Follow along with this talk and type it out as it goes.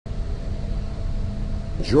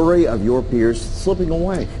jury of your peers slipping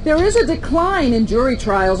away. There is a decline in jury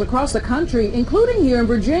trials across the country, including here in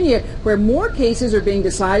Virginia, where more cases are being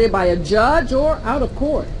decided by a judge or out of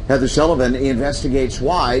court. Heather Sullivan investigates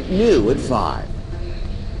why, new at 5.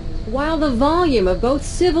 While the volume of both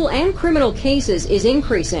civil and criminal cases is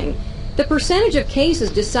increasing, the percentage of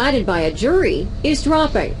cases decided by a jury is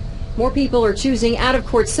dropping. More people are choosing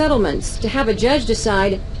out-of-court settlements to have a judge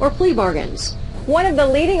decide or plea bargains. One of the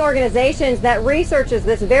leading organizations that researches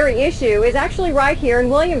this very issue is actually right here in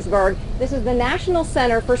Williamsburg. This is the National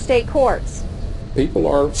Center for State Courts. People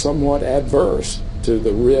are somewhat adverse to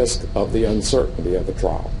the risk of the uncertainty of the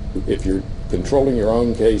trial. If you're controlling your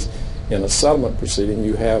own case in a settlement proceeding,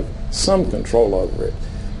 you have some control over it.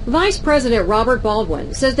 Vice President Robert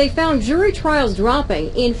Baldwin says they found jury trials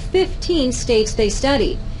dropping in 15 states they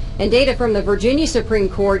studied. And data from the Virginia Supreme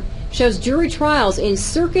Court shows jury trials in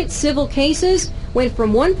circuit civil cases went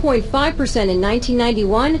from 1.5% in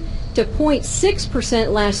 1991 to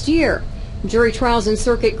 0.6% last year. Jury trials in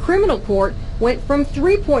circuit criminal court went from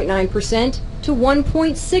 3.9% to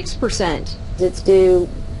 1.6%. It's due,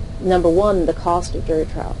 number one, the cost of jury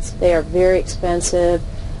trials. They are very expensive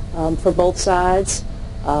for both sides.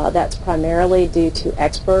 That's primarily due to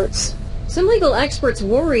experts. Some legal experts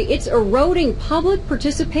worry it's eroding public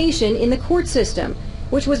participation in the court system,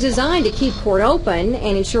 which was designed to keep court open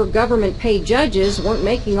and ensure government-paid judges weren't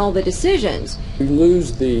making all the decisions. You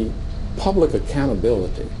lose the public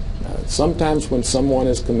accountability. Sometimes when someone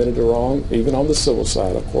has committed a wrong, even on the civil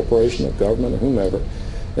side, a corporation, a government, or whomever,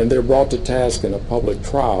 and they're brought to task in a public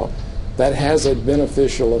trial, that has a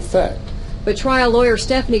beneficial effect. But trial lawyer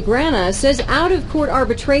Stephanie Grana says out-of-court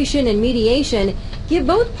arbitration and mediation give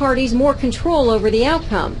both parties more control over the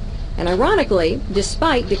outcome. And ironically,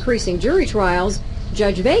 despite decreasing jury trials,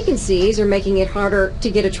 judge vacancies are making it harder to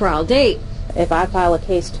get a trial date. If I file a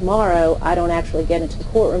case tomorrow, I don't actually get into the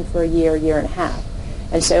courtroom for a year and a half.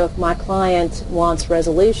 And so if my client wants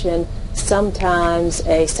resolution, sometimes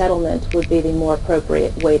a settlement would be the more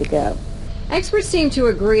appropriate way to go. Experts seem to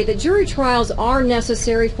agree that jury trials are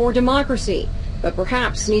necessary for democracy, but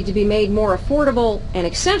perhaps need to be made more affordable and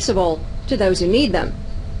accessible to those who need them.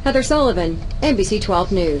 Heather Sullivan, NBC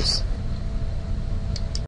 12 News.